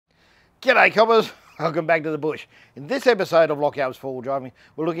G'day coppers, welcome back to the bush. In this episode of Lockout's Four-Wheel Driving,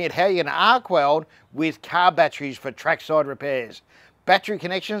 we're looking at how you can arc weld with car batteries for trackside repairs. Battery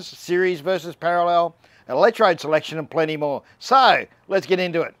connections, series versus parallel, electrode selection and plenty more. So, let's get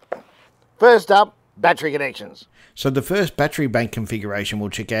into it. First up, battery connections. So the first battery bank configuration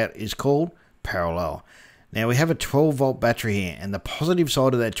we'll check out is called parallel. Now we have a 12 volt battery here, and the positive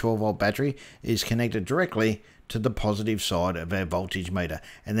side of that 12 volt battery is connected directly to the positive side of our voltage meter,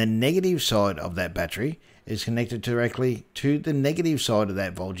 and the negative side of that battery is connected directly to the negative side of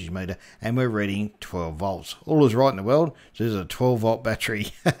that voltage meter, and we're reading 12 volts. All is right in the world, so this is a 12 volt battery.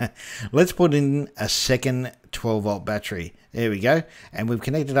 Let's put in a second 12 volt battery. There we go, and we've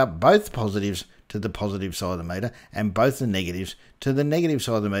connected up both positives to the positive side of the meter and both the negatives to the negative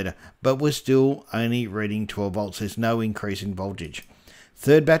side of the meter, but we're still only reading 12 volts. There's no increase in voltage.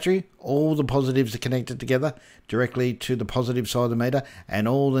 Third battery, all the positives are connected together directly to the positive side of the meter, and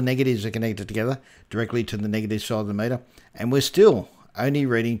all the negatives are connected together directly to the negative side of the meter, and we're still only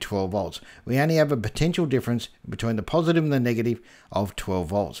reading 12 volts. We only have a potential difference between the positive and the negative of 12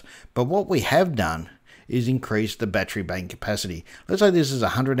 volts. But what we have done is increase the battery bank capacity. Let's say this is a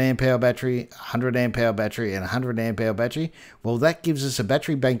 100 amp hour battery, 100 amp hour battery, and 100 amp hour battery. Well, that gives us a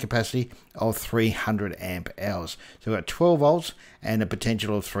battery bank capacity of 300 amp hours. So we've got 12 volts and a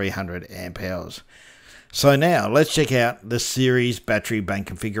potential of 300 amp hours. So now let's check out the series battery bank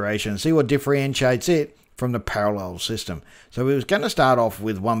configuration and see what differentiates it from the parallel system. So we was going to start off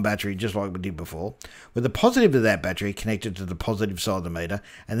with one battery just like we did before, with the positive of that battery connected to the positive side of the meter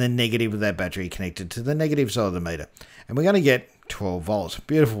and the negative of that battery connected to the negative side of the meter. And we're going to get 12 volts.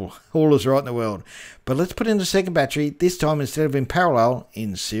 Beautiful. All is right in the world. But let's put in the second battery, this time instead of in parallel,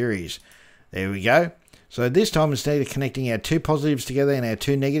 in series. There we go. So this time instead of connecting our two positives together and our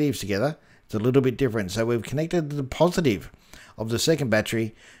two negatives together, it's a little bit different. So we've connected the positive of the second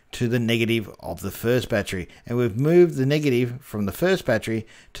battery to the negative of the first battery, and we've moved the negative from the first battery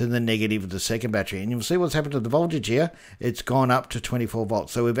to the negative of the second battery, and you'll see what's happened to the voltage here. It's gone up to 24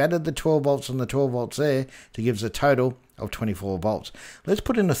 volts. So we've added the 12 volts and the 12 volts there to give us a total of 24 volts. Let's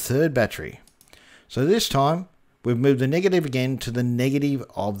put in a third battery. So this time we've moved the negative again to the negative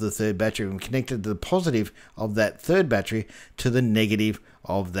of the third battery and connected the positive of that third battery to the negative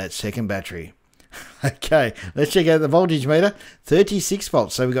of that second battery. Okay, let's check out the voltage meter. 36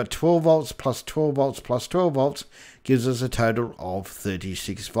 volts. So we've got 12 volts plus 12 volts plus 12 volts gives us a total of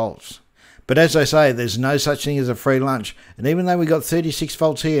 36 volts. But as I say, there's no such thing as a free lunch. And even though we got 36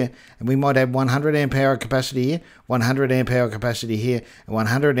 volts here, and we might have 100 amp hour capacity here, 100 amp hour capacity here, and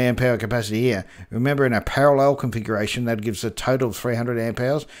 100 amp hour capacity here, remember in a parallel configuration that gives a total of 300 amp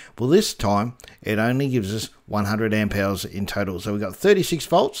hours. Well, this time it only gives us 100 amp hours in total. So we've got 36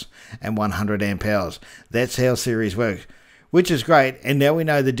 volts and 100 amp hours. That's how series works, which is great. And now we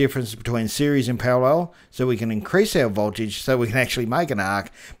know the difference between series and parallel, so we can increase our voltage so we can actually make an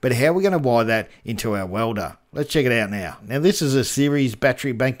arc. But how are we going to wire that into our welder? Let's check it out now. Now this is a series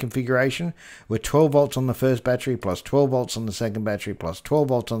battery bank configuration with 12 volts on the first battery plus 12 volts on the second battery plus 12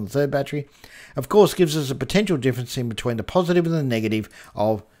 volts on the third battery. Of course, gives us a potential difference in between the positive and the negative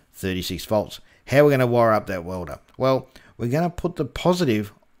of 36 volts. How are we going to wire up that welder? Well, we're going to put the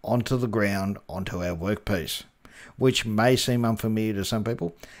positive onto the ground onto our workpiece, which may seem unfamiliar to some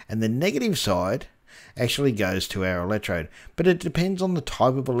people, and the negative side actually goes to our electrode, but it depends on the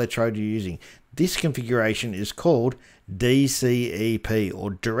type of electrode you're using. This configuration is called DCEP, or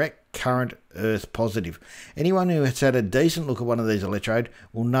direct current earth positive. Anyone who has had a decent look at one of these electrodes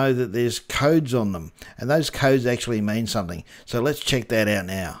will know that there's codes on them, and those codes actually mean something. So let's check that out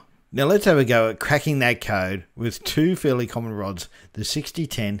now. Now let's have a go at cracking that code with two fairly common rods, the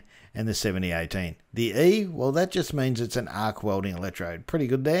 6010 and the 7018. The E, well, that just means it's an arc welding electrode. Pretty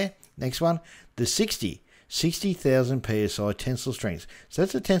good there. Next one, the 60,000 psi tensile strength. So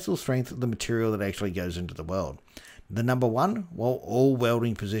that's the tensile strength of the material that actually goes into the weld. The number one, well, all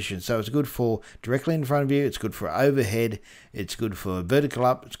welding positions. So it's good for directly in front of you, it's good for overhead, it's good for vertical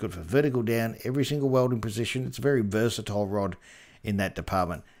up, it's good for vertical down, every single welding position. It's a very versatile rod in that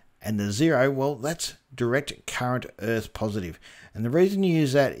department. And the 0, well, that's direct current earth positive. And the reason you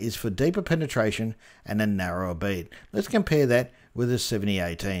use that is for deeper penetration and a narrower bead. Let's compare that with a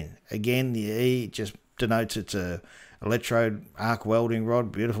 7018. Again, the E just denotes it's a electrode arc welding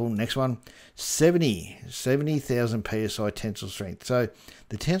rod. Beautiful. Next one, 70,000 psi tensile strength. So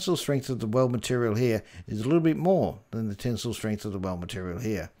the tensile strength of the weld material here is a little bit more than the tensile strength of the weld material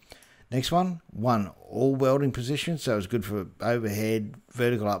here. Next one, all welding positions, so it's good for overhead,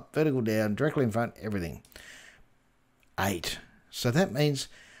 vertical up, vertical down, directly in front, everything. 8. So that means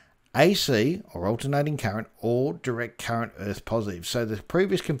AC or alternating current or direct current earth positive. So the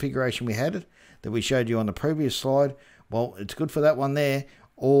previous configuration we had that we showed you on the previous slide, well, it's good for that one there,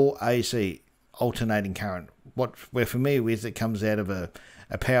 or AC, alternating current. What we're familiar with, it comes out of a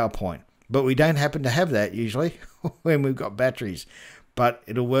PowerPoint. But we don't happen to have that usually when we've got batteries. But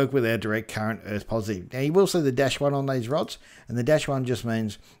it'll work with our direct current earth positive. Now you will see the -1 on these rods, and the -1 just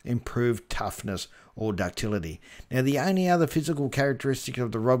means improved toughness or ductility. Now the only other physical characteristic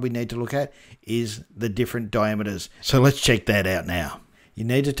of the rod we need to look at is the different diameters. So let's check that out now. You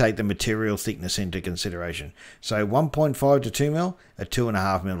need to take the material thickness into consideration. So 1.5 to 2 mil, a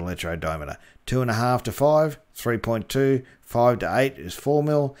 2.5 mil electrode diameter. 2.5 to 5, 3.2, 5 to 8 is 4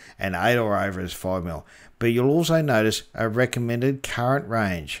 mil, and 8 or over is 5 mil. But you'll also notice a recommended current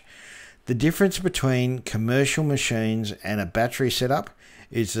range. The difference between commercial machines and a battery setup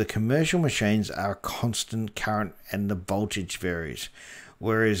is the commercial machines are constant current and the voltage varies.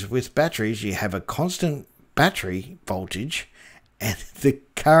 Whereas with batteries, you have a constant battery voltage and the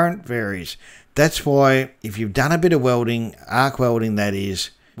current varies. That's why if you've done a bit of welding, arc welding that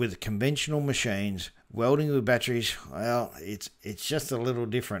is, with conventional machines, welding with batteries, well, it's just a little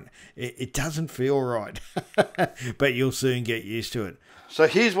different. It doesn't feel right, but you'll soon get used to it. So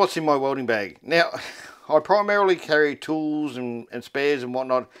here's what's in my welding bag. Now, I primarily carry tools and spares and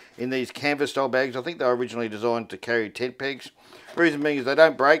whatnot in these canvas style bags. I think they were originally designed to carry tent pegs. Reason being is they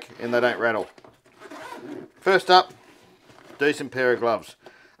don't break and they don't rattle. First up, decent pair of gloves,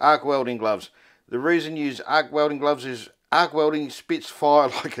 arc welding gloves. The reason you use arc welding gloves is arc welding spits fire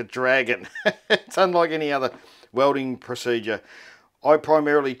like a dragon. It's unlike any other welding procedure. I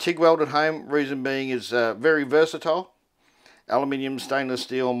primarily TIG weld at home, reason being is very versatile. Aluminium, stainless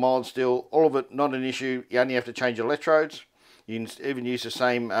steel, mild steel, all of it not an issue. You only have to change electrodes. You can even use the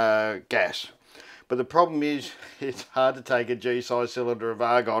same gas. But the problem is it's hard to take a G-size cylinder of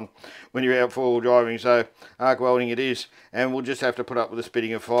argon when you're out four-wheel driving, so arc welding it is, and we'll just have to put up with the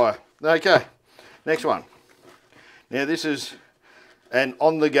spitting of fire. Okay, next one. Now this is an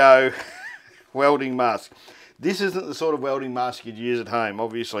on-the-go welding mask. This isn't the sort of welding mask you'd use at home,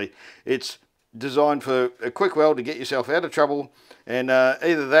 obviously. It's designed for a quick weld to get yourself out of trouble, and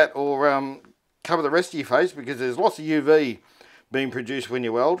either that or cover the rest of your face, because there's lots of UV being produced when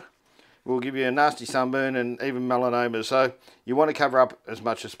you weld. Will give you a nasty sunburn and even melanoma, so you want to cover up as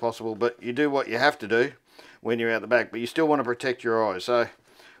much as possible, but you do what you have to do when you're out the back, but you still want to protect your eyes. So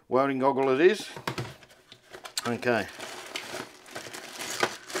welding goggle it is. Okay,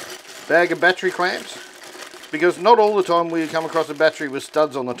 bag of battery clamps, because not all the time will you come across a battery with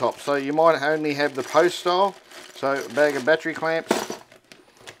studs on the top, so you might only have the post style. So bag of battery clamps.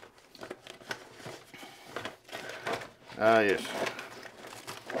 Yes.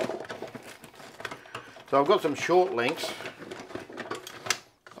 So I've got some short lengths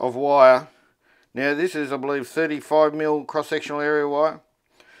of wire. Now this is, I believe, 35 mil cross-sectional area wire.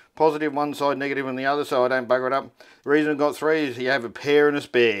 Positive one side, negative on the other, so I don't bugger it up. The reason I've got three is you have a pair and a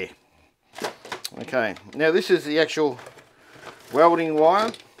spare. Okay, now this is the actual welding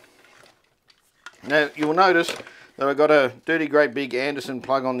wire. Now you'll notice that I've got a dirty great big Anderson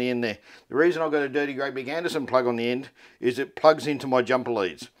plug on the end there. The reason I've got a dirty great big Anderson plug on the end is it plugs into my jumper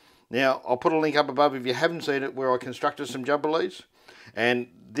leads. Now I'll put a link up above if you haven't seen it, where I constructed some jumper leads, and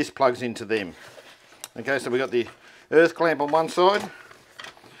this plugs into them. Okay, so we've got the earth clamp on one side,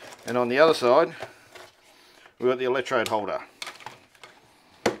 and on the other side we've got the electrode holder.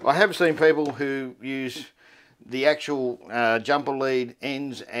 I have seen people who use the actual jumper lead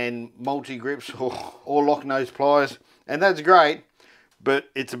ends and multi-grips or lock nose pliers, and that's great, but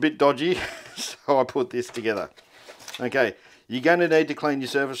it's a bit dodgy, so I put this together. Okay, you're going to need to clean your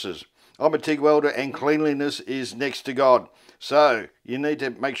surfaces. I'm a TIG welder and cleanliness is next to God, so you need to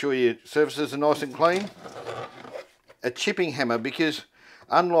make sure your surfaces are nice and clean. A chipping hammer, because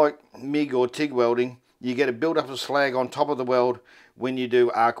unlike MIG or TIG welding, you get a build-up of slag on top of the weld when you do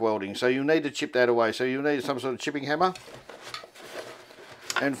arc welding. So you'll need to chip that away. So you'll need some sort of chipping hammer.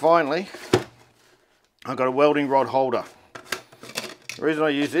 And finally, I've got a welding rod holder. The reason I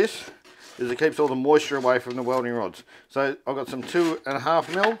use this is it keeps all the moisture away from the welding rods. So I've got some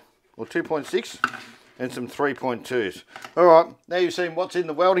 2.5 mil or 2.6 and some 3.2s. All right, now you've seen what's in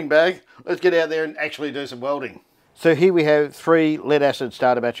the welding bag. Let's get out there and actually do some welding. So here we have 3 lead acid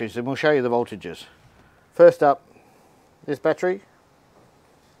starter batteries, and we'll show you the voltages. First up, this battery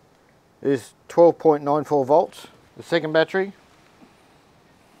is 12.94 volts. The second battery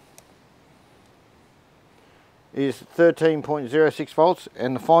is 13.06 volts,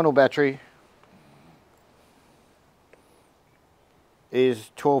 and the final battery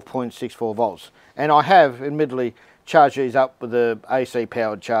is 12.64 volts. And I have admittedly charge these up with the AC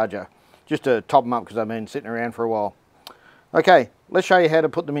powered charger, just to top them up because I've been sitting around for a while. Okay, let's show you how to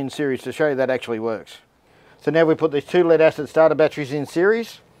put them in series to show you that actually works. So now we put these two lead acid starter batteries in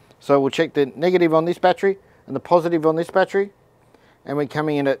series. So we'll check the negative on this battery and the positive on this battery, and we're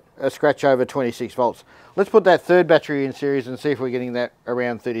coming in at a scratch over 26 volts. Let's put that third battery in series and see if we're getting that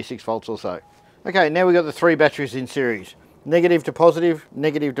around 36 volts or so. Okay, now we've got the three batteries in series. Negative to positive,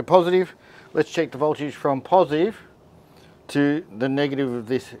 negative to positive. Let's check the voltage from positive to the negative of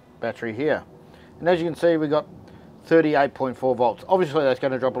this battery here. And as you can see, we've got 38.4 volts. Obviously that's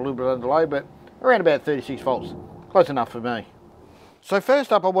going to drop a little bit under load, but around about 36 volts. Close enough for me. So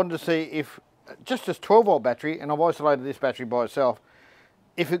first up, I wanted to see if just this 12 volt battery, and I've isolated this battery by itself,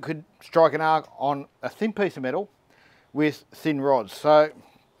 if it could strike an arc on a thin piece of metal with thin rods. So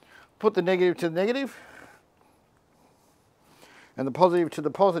put the negative to the negative and the positive to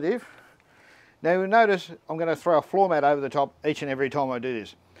the positive. Now you'll notice I'm going to throw a floor mat over the top each and every time I do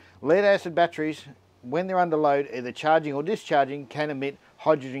this. Lead acid batteries, when they're under load, either charging or discharging, can emit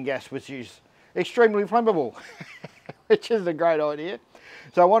hydrogen gas, which is extremely flammable, which is a great idea.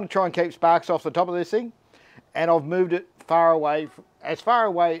 So I want to try and keep sparks off the top of this thing, and I've moved it far away as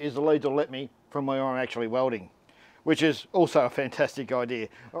the leads will let me from where I'm actually welding, which is also a fantastic idea.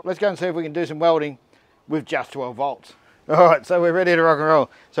 Let's go and see if we can do some welding with just 12 volts. Alright, so we're ready to rock and roll.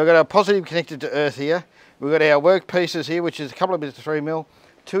 So we've got our positive connected to earth here. We've got our work pieces here, which is a couple of bits of 3mm,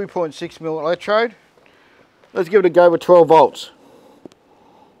 2.6mm electrode. Let's give it a go with 12 volts.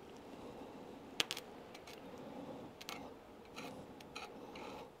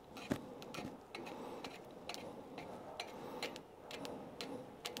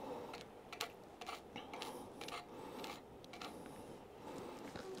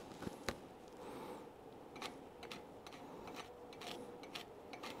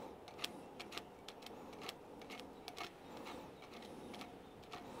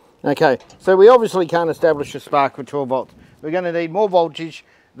 Okay, so we obviously can't establish a spark with 12 volts. We're going to need more voltage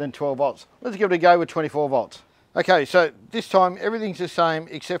than 12 volts. Let's give it a go with 24 volts. Okay, so this time everything's the same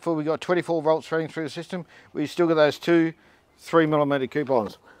except for we've got 24 volts running through the system. We've still got those two 3mm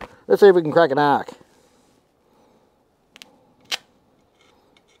coupons. Let's see if we can crack an arc.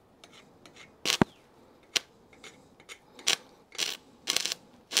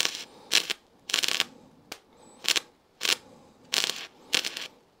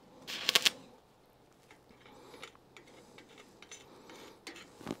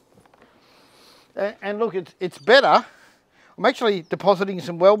 And look, it's better. I'm actually depositing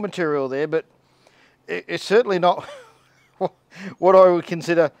some weld material there, but it's certainly not what I would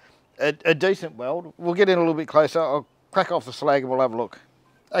consider a decent weld. We'll get in a little bit closer. I'll crack off the slag and we'll have a look.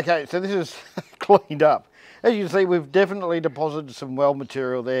 Okay, so this is cleaned up. As you can see, we've definitely deposited some weld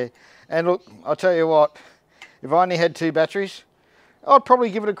material there. And look, I'll tell you what, if I only had two batteries, I'd probably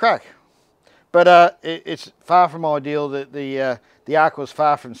give it a crack. But it's far from ideal. That the arc was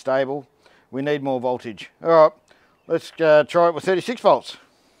far from stable. We need more voltage. All right, let's try it with 36 volts.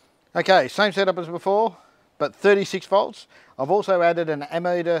 Okay, same setup as before, but 36 volts. I've also added an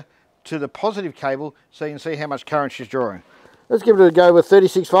ammeter to the positive cable so you can see how much current she's drawing. Let's give it a go with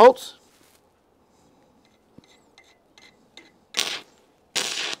 36 volts.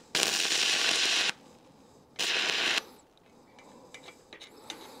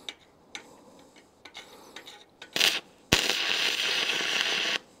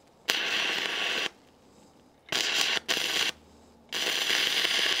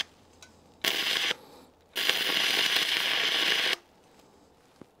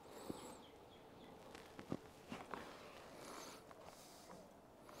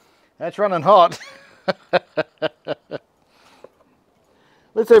 That's running hot.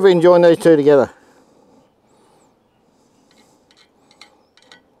 Let's see if we can join these two together.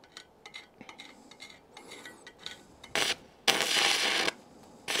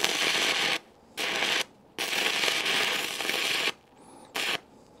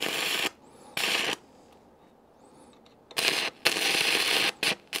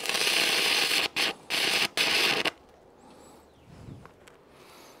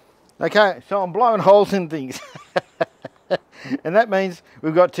 Okay, so I'm blowing holes in things. And that means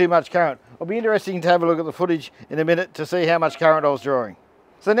we've got too much current. It'll be interesting to have a look at the footage in a minute to see how much current I was drawing.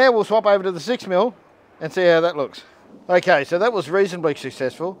 So now we'll swap over to the 6mm and see how that looks. Okay, so that was reasonably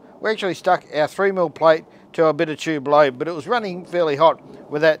successful. We actually stuck our 3mm plate to a bit of tube low, but it was running fairly hot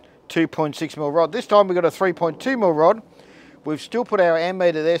with that 2.6mm rod. This time we've got a 3.2mm rod. We've still put our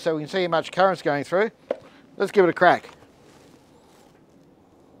ammeter there so we can see how much current's going through. Let's give it a crack.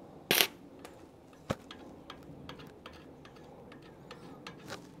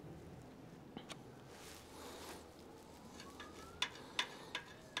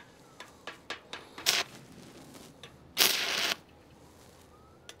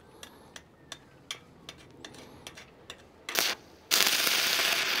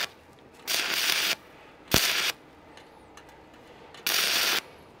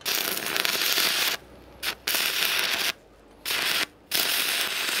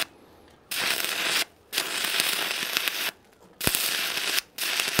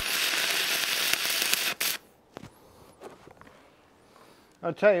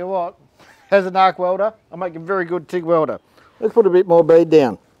 I'll tell you what, as an arc welder, I make a very good TIG welder. Let's put a bit more bead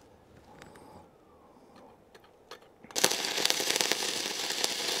down.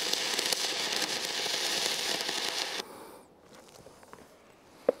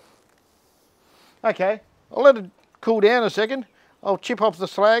 Okay, I'll let it cool down a second. I'll chip off the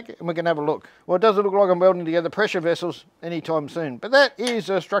slag and we can have a look. Well, it doesn't look like I'm welding together pressure vessels anytime soon, but that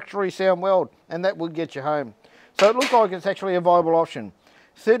is a structurally sound weld and that would get you home. So it looks like it's actually a viable option.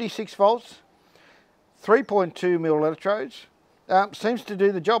 36 volts, 3.2 mil electrodes. Seems to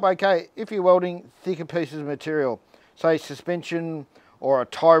do the job okay if you're welding thicker pieces of material, say suspension or a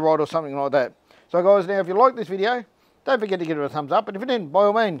tie rod or something like that. So guys, now if you like this video, don't forget to give it a thumbs up, and if you didn't, by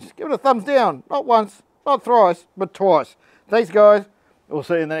all means, give it a thumbs down. Not once, not thrice, but twice. Thanks guys, we'll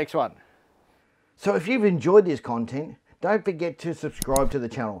see you in the next one. So if you've enjoyed this content, don't forget to subscribe to the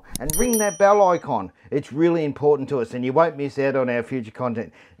channel and ring that bell icon. It's really important to us and you won't miss out on our future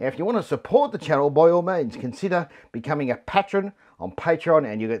content. Now if you want to support the channel, by all means, consider becoming a patron on Patreon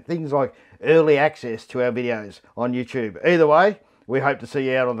and you get things like early access to our videos on YouTube. Either way, we hope to see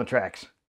you out on the tracks.